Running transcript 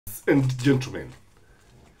And gentlemen,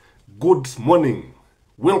 good morning.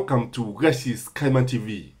 Welcome to Gashi's Kaiman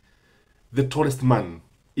TV, the tallest man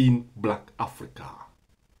in Black Africa.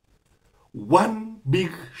 One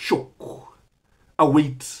big shock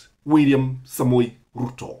awaits William Samoei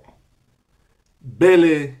Ruto.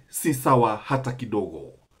 Bele si sawa hata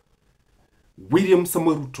kidogo. William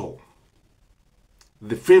Samoei Ruto,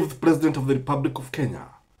 the 5th President of the Republic of Kenya,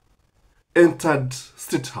 entered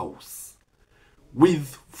State House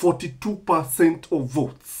with 42% of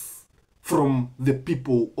votes from the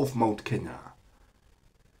people of Mount Kenya.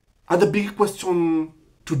 And the big question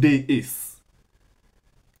today is,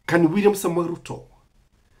 can William Samoei Ruto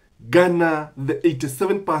garner the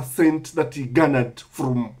 87% that he garnered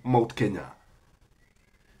from Mount Kenya?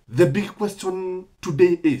 The big question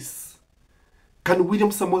today is, can William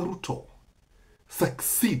Samoei Ruto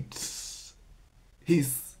succeed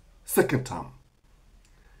his second term?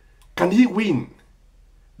 Can he win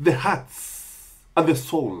the hearts and the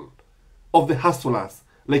soul of the hustlers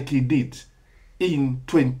like he did in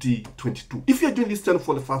 2022? If you are joining this channel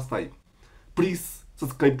for the first time, please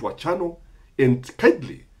subscribe to our channel and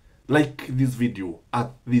kindly like this video at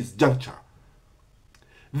this juncture.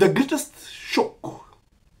 The greatest shock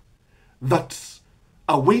that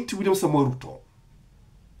awaits William Samoei Ruto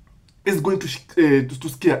is going to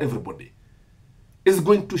scare everybody. Is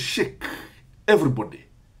going to shake everybody.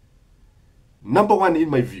 Number one, in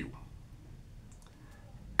my view,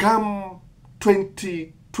 come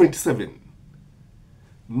 2027,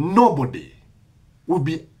 nobody will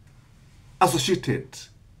be associated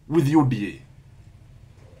with UDA.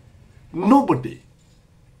 Nobody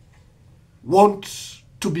wants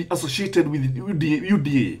to be associated with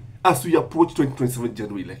UDA as we approach 2027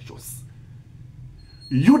 general elections.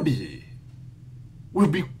 UDA will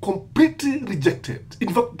be completely rejected.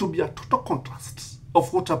 In fact, to be a total contrast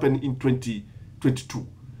of what happened in 2022.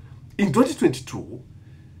 In 2022,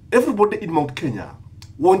 everybody in Mount Kenya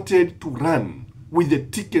wanted to run with the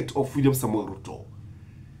ticket of William Samoei Ruto.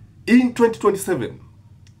 In 2027,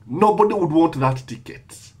 nobody would want that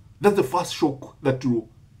ticket. That's the first shock that will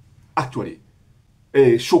actually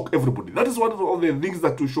shock everybody. That is one of the things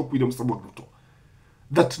that will shock William Samoei Ruto.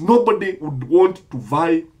 That nobody would want to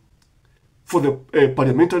vie for the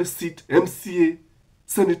parliamentary seat, MCA,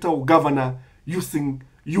 senator or governor using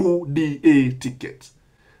UDA ticket.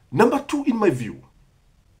 Number two, in my view,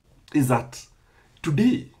 is that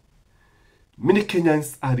today, many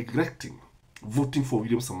Kenyans are regretting voting for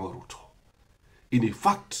William Samoei Ruto. In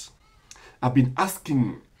fact, I've been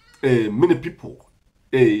asking many people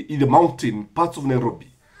in the mountain parts of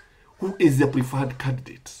Nairobi, who is their preferred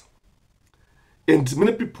candidate? And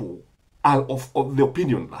many people are of the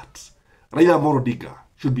opinion that Raila Amolo Odinga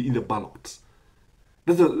should be in the ballot.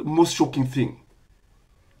 That's the most shocking thing.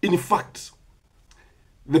 In fact,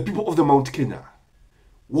 the people of the Mount Kenya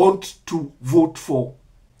want to vote for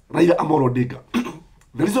Raila Amolo Odinga.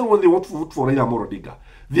 The reason why they want to vote for Raila Amolo Odinga,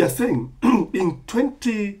 they are saying in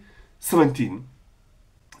 2017,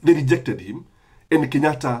 they rejected him and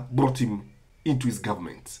Kenyatta brought him into his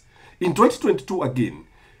government. In 2022 again,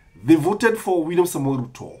 they voted for William Samoei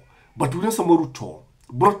Ruto, but William Samoei Ruto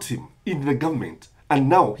brought him into the government and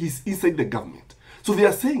now he's inside the government. So they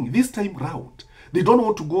are saying this time round, they don't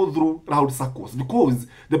want to go through round circles because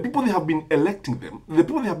the people they have been electing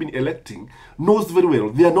knows very well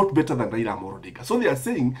they are not better than Raila Amolo Odinga. So they are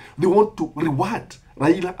saying they want to reward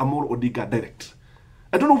Raila Amolo Odinga direct.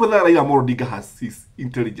 I don't know whether Raila Amolo Odinga has his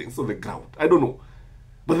intelligence on the ground. I don't know.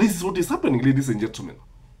 But this is what is happening, ladies and gentlemen.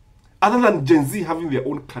 Other than Gen Z having their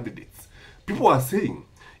own candidates, people are saying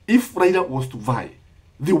if Raila was to vie,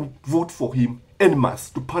 they would vote for him en masse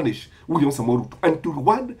to punish William Samoei Ruto and to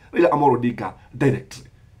reward Raila Amolo Odinga directly.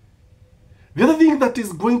 The other thing that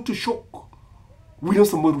is going to shock William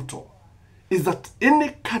Samoei Ruto is that any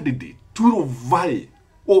candidate who will vie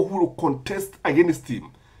or who will contest against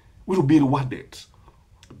him will be rewarded.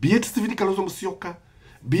 Be it Stephen Kalonzo Musyoka,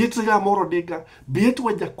 be it Raila Amolo Odinga, be it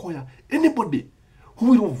Wajakoya, anybody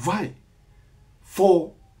who will vie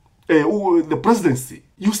for the presidency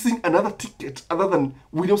using another ticket other than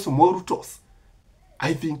William Samoei Ruto's,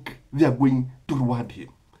 I think they are going to reward him.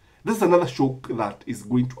 This is another shock that is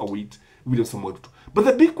going to await William Samoei Ruto. But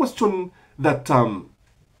the big question that William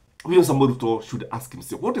Samoei Ruto should ask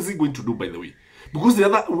himself, what is he going to do, by the way? Because the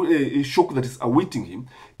other shock that is awaiting him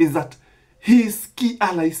is that his key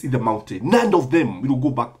allies in the mountain, none of them will go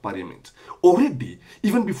back to parliament. Already,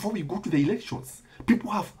 even before we go to the elections, people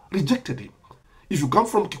have rejected him. If you come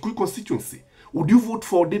from Kikuyu constituency, would you vote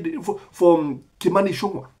for Kimani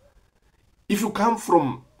Ichung'wah? If you come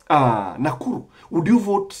from Nakuru, would you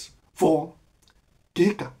vote for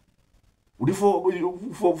Kehika? Would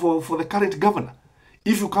you for the current governor?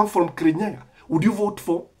 If you come from Kirinyaga, would you vote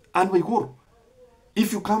for Anne Waiguru?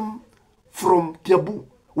 If you come from Kiambu,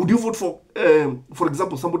 would you vote for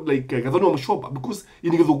example, somebody like Gathoni Mushoba? Because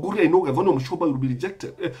in Githunguri, I know Gathoni Mushoba will be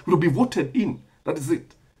rejected, will be voted in. That is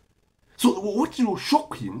it. So what will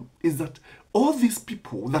shock him is that all these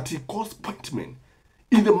people that he calls pikemen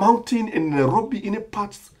in the mountain and in Nairobi, in a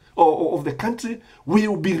parts of the country,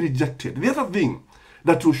 will be rejected. The other thing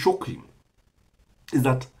that will shock him is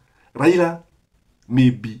that Raila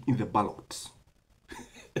may be in the ballot.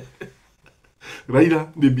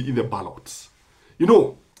 Raila may be in the ballot. You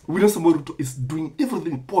know, William Samoei Ruto is doing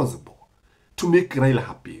everything possible to make Raila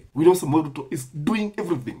happy. William Samoei Ruto is doing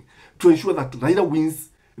everything to ensure that Raila wins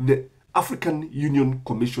the African Union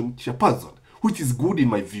Commission chairperson, which is good in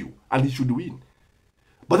my view, and he should win.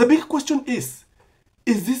 But the big question is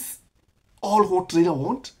this all what Raila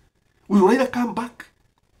want? Will Raila come back?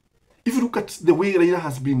 If you look at the way Raila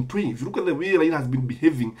has been trained, if you look at the way Raila has been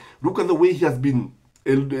behaving, look at the way he has been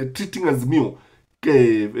treating Azimio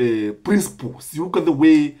principles, you look at the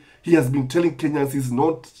way he has been telling Kenyans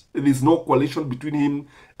there's no coalition between him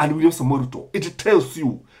and William Samoei Ruto, it tells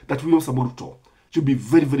you that William Samoei Ruto should be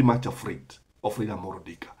very, very much afraid of Raila Amolo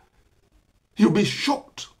Odinga. He'll be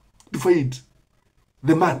shocked to find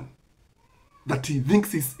the man that he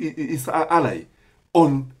thinks is an ally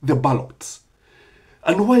on the ballot.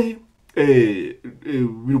 And why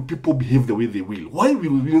will people behave the way they will? Why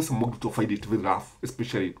will William Samoei Ruto find it very rough,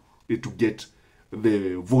 especially to get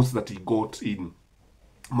the votes that he got in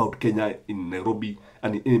Mount Kenya, in Nairobi,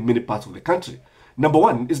 and in many parts of the country? Number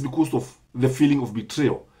one is because of the feeling of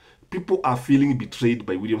betrayal. People are feeling betrayed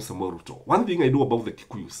by William Samoei Ruto. One thing I know about the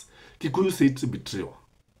Kikuyus say it's betrayal.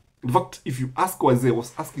 In fact, if you ask Wazee, I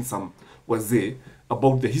was asking some Wazee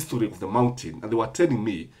about the history of the mountain, and they were telling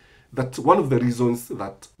me that one of the reasons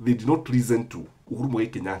that they did not listen to Uhuru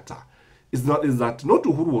Muigai Kenyatta is that not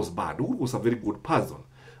Uhuru was bad. Uhuru was a very good person,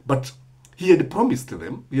 but he had promised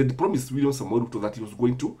them, he had promised William Samoei Ruto that he was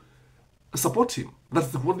going to support him.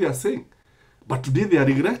 That's what they are saying. But today they are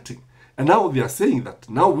regretting. And now they are saying that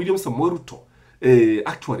now William Samoei Ruto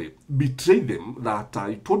actually betrayed them, that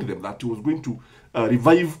he told them that he was going to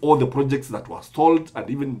revive all the projects that were stalled and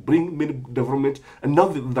even bring many development. And now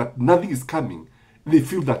that nothing is coming, they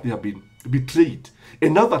feel that they have been betrayed.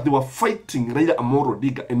 And now that they were fighting Raila Amolo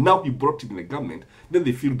Odinga, and now he brought him in the government, then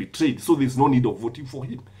they feel betrayed. So there's no need of voting for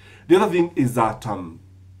him. The other thing is that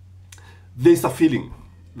there's a feeling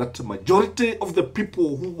that majority of the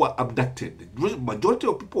people who were abducted, majority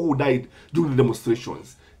of people who died during the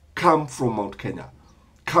demonstrations come from Mount Kenya,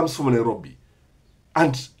 comes from Nairobi.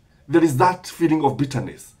 And there is that feeling of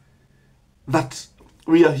bitterness that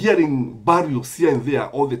we are hearing burials here and there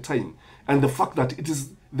all the time. And the fact that it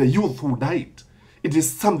is the youth who died, it is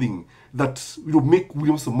something that will make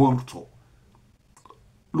William Samoei Ruto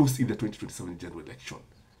lose in the 2027 general election.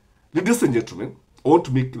 Ladies and gentlemen, I want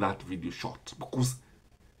to make that video short because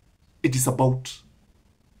it is about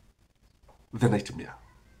the nightmare.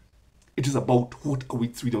 It is about what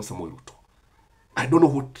awaits William Samoei Ruto. I don't know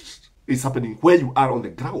what is happening where you are on the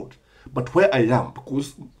ground, but where I am,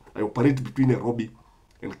 because I operate between Nairobi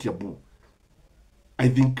and Kiambu, I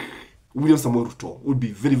think William Samoei Ruto would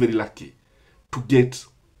be very, very lucky to get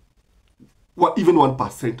even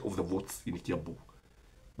 1% of the votes in Kiambu.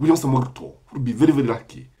 William Samoei Ruto would be very, very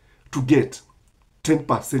lucky to get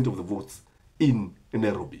 10% of the votes in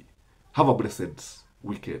Nairobi. Have a blessed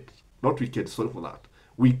weekend. Not weekend, sorry for that.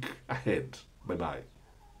 Week ahead. Bye-bye.